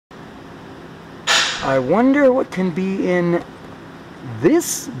I wonder what can be in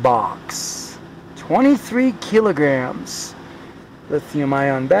this box. 23 kilograms.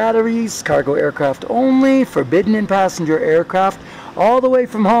 Lithium-ion batteries, cargo aircraft only, forbidden in passenger aircraft, all the way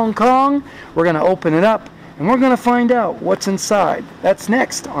from Hong Kong. We're going to open it up and we're going to find out what's inside. That's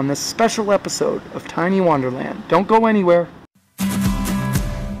next on this special episode of Tiny Wonderland. Don't go anywhere.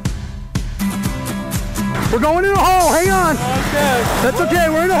 We're going in a hole, hang on. Okay. That's okay,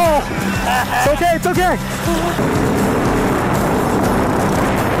 we're in a hole. It's okay, it's okay.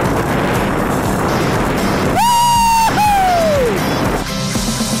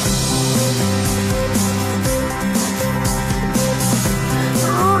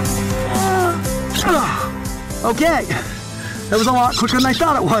 Okay, that was a lot quicker than I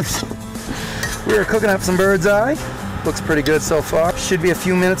thought it was. We are cooking up some bird's eye. Looks pretty good so far. Should be a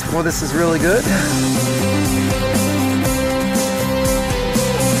few minutes before this is really good.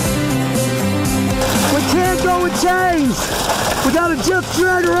 We can't go with chains. We gotta just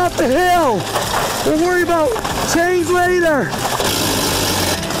drag her up the hill. We'll worry about chains later.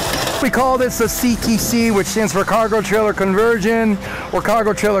 We call this a CTC, which stands for Cargo Trailer Conversion, or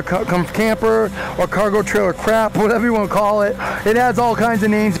Cargo Trailer Camper, or Cargo Trailer Crap, whatever you want to call it. It has all kinds of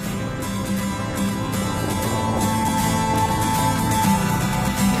names.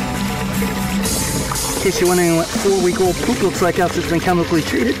 In case you're wondering what 4-week-old poop looks like after it's been chemically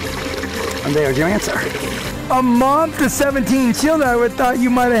treated, and there's your answer. A month to 17 children. I would thought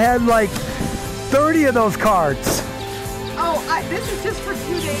you might have had like 30 of those cards. Oh, this is just for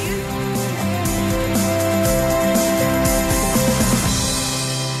 2 days?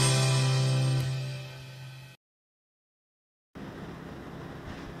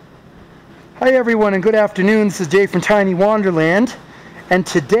 Hi everyone and good afternoon. This is Jay from Tiny Wonderland, and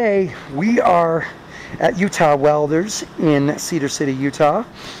today we are at Utah Welders in Cedar City, Utah,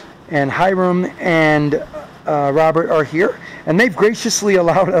 and Hiram and Robert are here, and they've graciously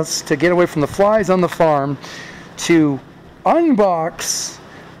allowed us to get away from the flies on the farm to unbox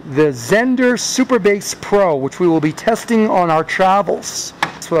the Zendure SuperBase Pro, which we will be testing on our travels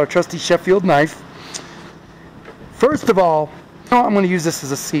with our trusty Sheffield knife. First of all, I'm going to use this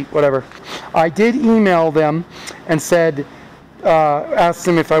as a seat, whatever. I did email them and said, asked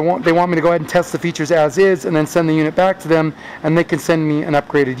them if they want me to go ahead and test the features as is and then send the unit back to them, and they can send me an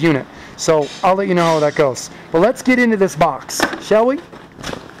upgraded unit. So I'll let you know how that goes. But let's get into this box, shall we?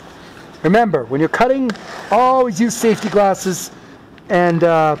 Remember, when you're cutting, always use safety glasses and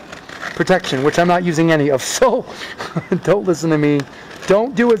protection, which I'm not using any of. So don't listen to me.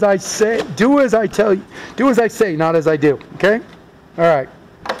 Don't do as I say. Do as I tell you. Do as I say, not as I do. Okay? All right.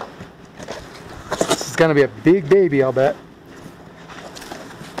 This is going to be a big baby, I'll bet.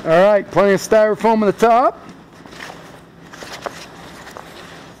 All right. Plenty of styrofoam on the top.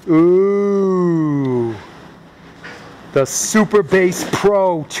 Ooh. The SuperBase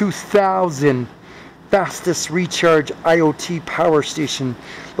Pro 2000 fastest recharge IoT power station.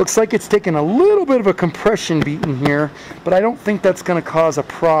 Looks like it's taken a little bit of a compression beat in here, but I don't think that's going to cause a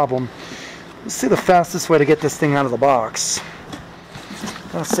problem. Let's see the fastest way to get this thing out of the box.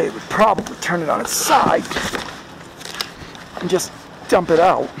 I'll say it would probably turn it on its side and just dump it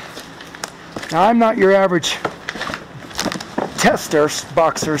out. Now, I'm not your average tester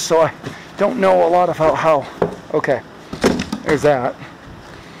boxer, so I don't know a lot of how. Okay, there's that.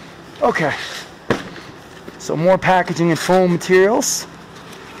 Okay, so more packaging and foam materials.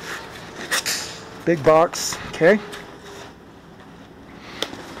 Big box, okay.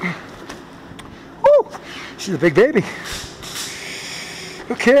 Woo! She's a big baby.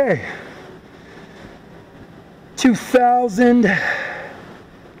 Okay.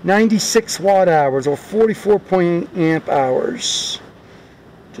 2,096 watt hours, or 44.8 amp hours.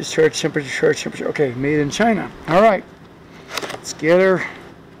 Discharge temperature, charge temperature. Okay, made in China. All right. Let's get her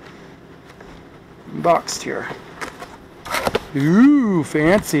boxed here. Ooh,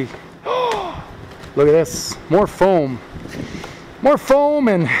 fancy. Look at this. More foam. More foam,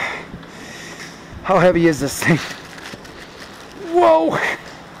 and how heavy is this thing? Whoa.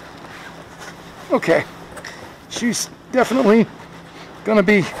 Okay. She's definitely gonna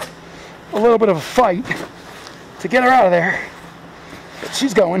be a little bit of a fight to get her out of there. But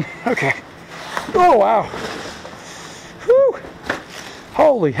she's going. Okay. Oh, wow. Whew.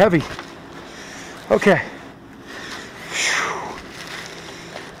 Holy heavy. Okay.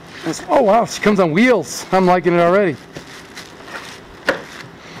 Oh wow, she comes on wheels. I'm liking it already.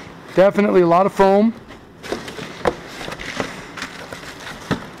 Definitely a lot of foam.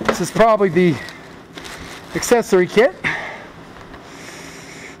 This is probably the accessory kit.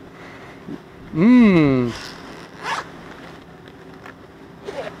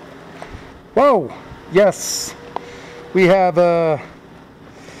 Whoa, Yes. We have oh,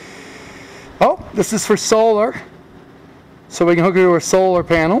 this is for solar. So we can hook it to a solar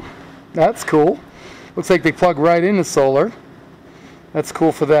panel. That's cool. Looks like they plug right into solar. That's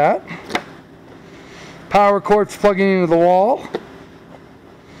cool for that. Power cords plugging into the wall.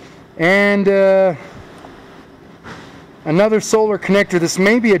 And another solar connector. This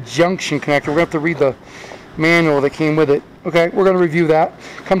may be a junction connector. We're going to have to read the manual that came with it. Okay, we're going to review that.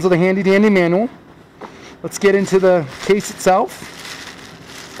 Comes with a handy dandy manual. Let's get into the case itself.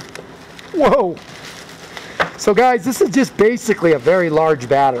 Whoa! So guys, this is just basically a very large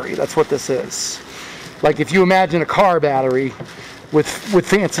battery. That's what this is. Like if you imagine a car battery with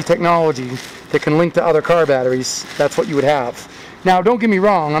fancy technology that can link to other car batteries, that's what you would have. Now, don't get me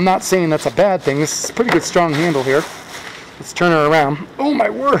wrong, I'm not saying that's a bad thing. This is a pretty good strong handle here. Let's turn her around. Oh my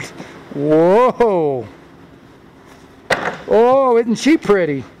word! Whoa! Oh, isn't she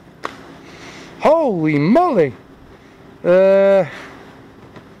pretty? Holy moly!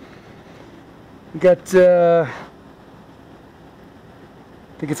 We got,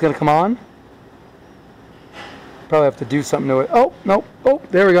 think it's gonna come on? Probably have to do something to it. Oh, no. Oh,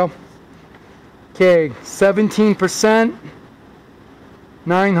 there we go. Okay, 17%.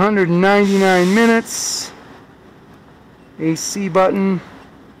 999 minutes. AC button.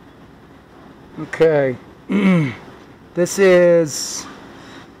 Okay. This is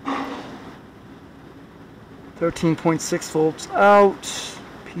 13.6 volts out.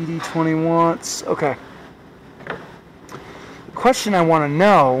 PD 20 watts. Okay. The question I want to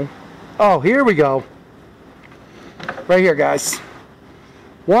know. Oh, here we go. Right here, guys.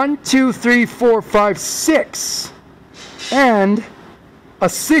 1, 2, 3, 4, 5, 6. And a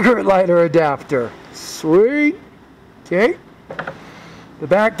cigarette lighter adapter. Sweet. Okay. The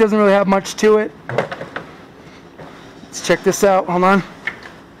back doesn't really have much to it. Let's check this out. Hold on.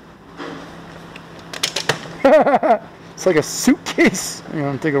 It's like a suitcase. Hang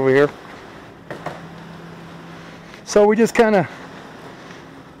on, take it over here. So we just kind of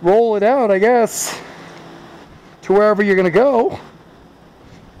roll it out, I guess, to wherever you're going to go.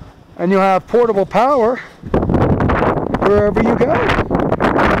 And you'll have portable power wherever you go.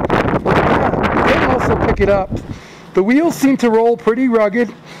 Look at that. You can also pick it up. The wheels seem to roll pretty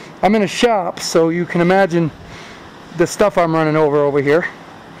rugged. I'm in a shop, so you can imagine the stuff I'm running over here.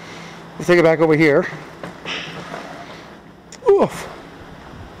 Let's take it back over here. Oof.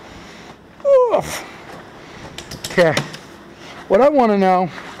 Oof. Okay. What I want to know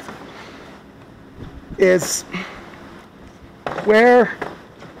is where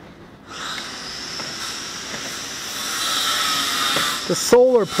the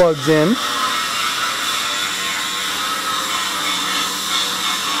solar plugs in.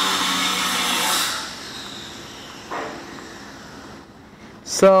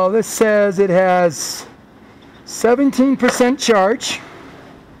 So this says it has 17% charge.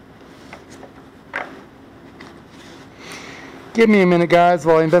 Give me a minute, guys,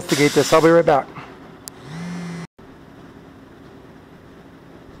 while I investigate this. I'll be right back.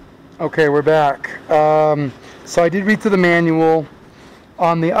 Okay, we're back. So I did read through the manual.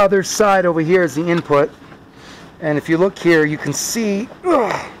 On the other side over here is the input. And if you look here, you can see...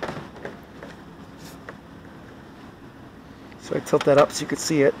 So I tilt that up so you can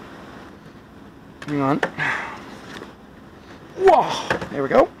see it. Hang on. Whoa! There we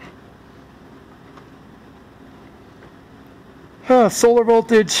go. Solar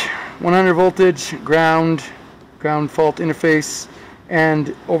voltage, 100 voltage, ground fault interface,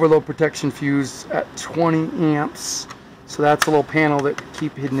 and overload protection fuse at 20 amps. So that's a little panel that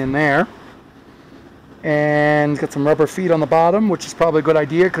keep hidden in there. And it's got some rubber feet on the bottom, which is probably a good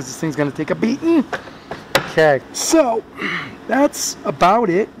idea because this thing's going to take a beating. Okay, so that's about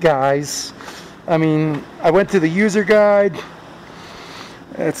it, guys. I mean, I went through the user guide.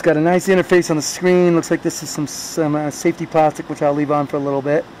 It's got a nice interface on the screen. Looks like this is some safety plastic, which I'll leave on for a little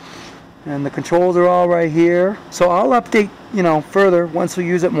bit. And the controls are all right here. So I'll update, you know, further once we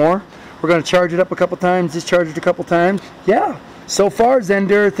use it more. We're going to charge it up a couple times, discharge it a couple times. Yeah. So far,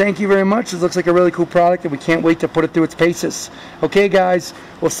 Zendure, thank you very much. It looks like a really cool product, and we can't wait to put it through its paces. Okay, guys,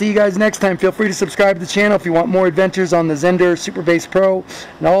 we'll see you guys next time. Feel free to subscribe to the channel if you want more adventures on the Zendure SuperBase Pro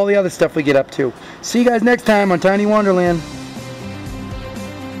and all the other stuff we get up to. See you guys next time on Tiny Wonderland.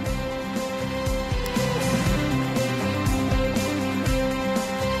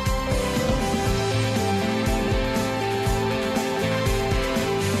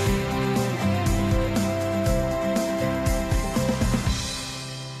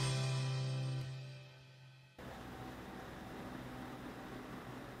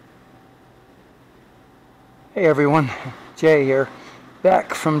 Hey everyone, Jay here.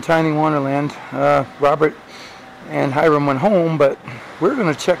 back from Tiny Wonderland. Robert and Hiram went home, but we're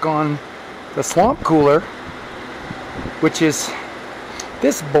going to check on the swamp cooler, which is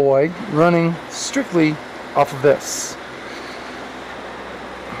this boy running strictly off of this.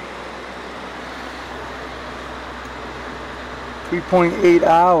 .8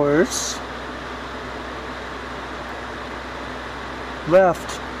 hours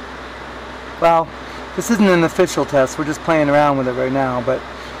left. Well, this isn't an official test, we're just playing around with it right now, but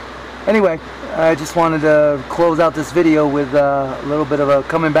anyway, I just wanted to close out this video with a little bit of a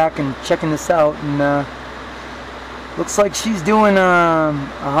coming back and checking this out, and looks like she's doing a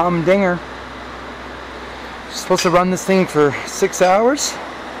humdinger. She's supposed to run this thing for 6 hours.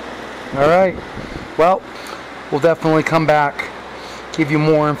 Alright, well, we'll definitely come back, give you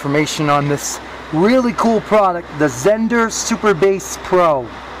more information on this really cool product, the Zendure SuperBase Pro.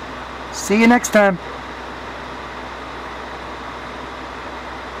 See you next time.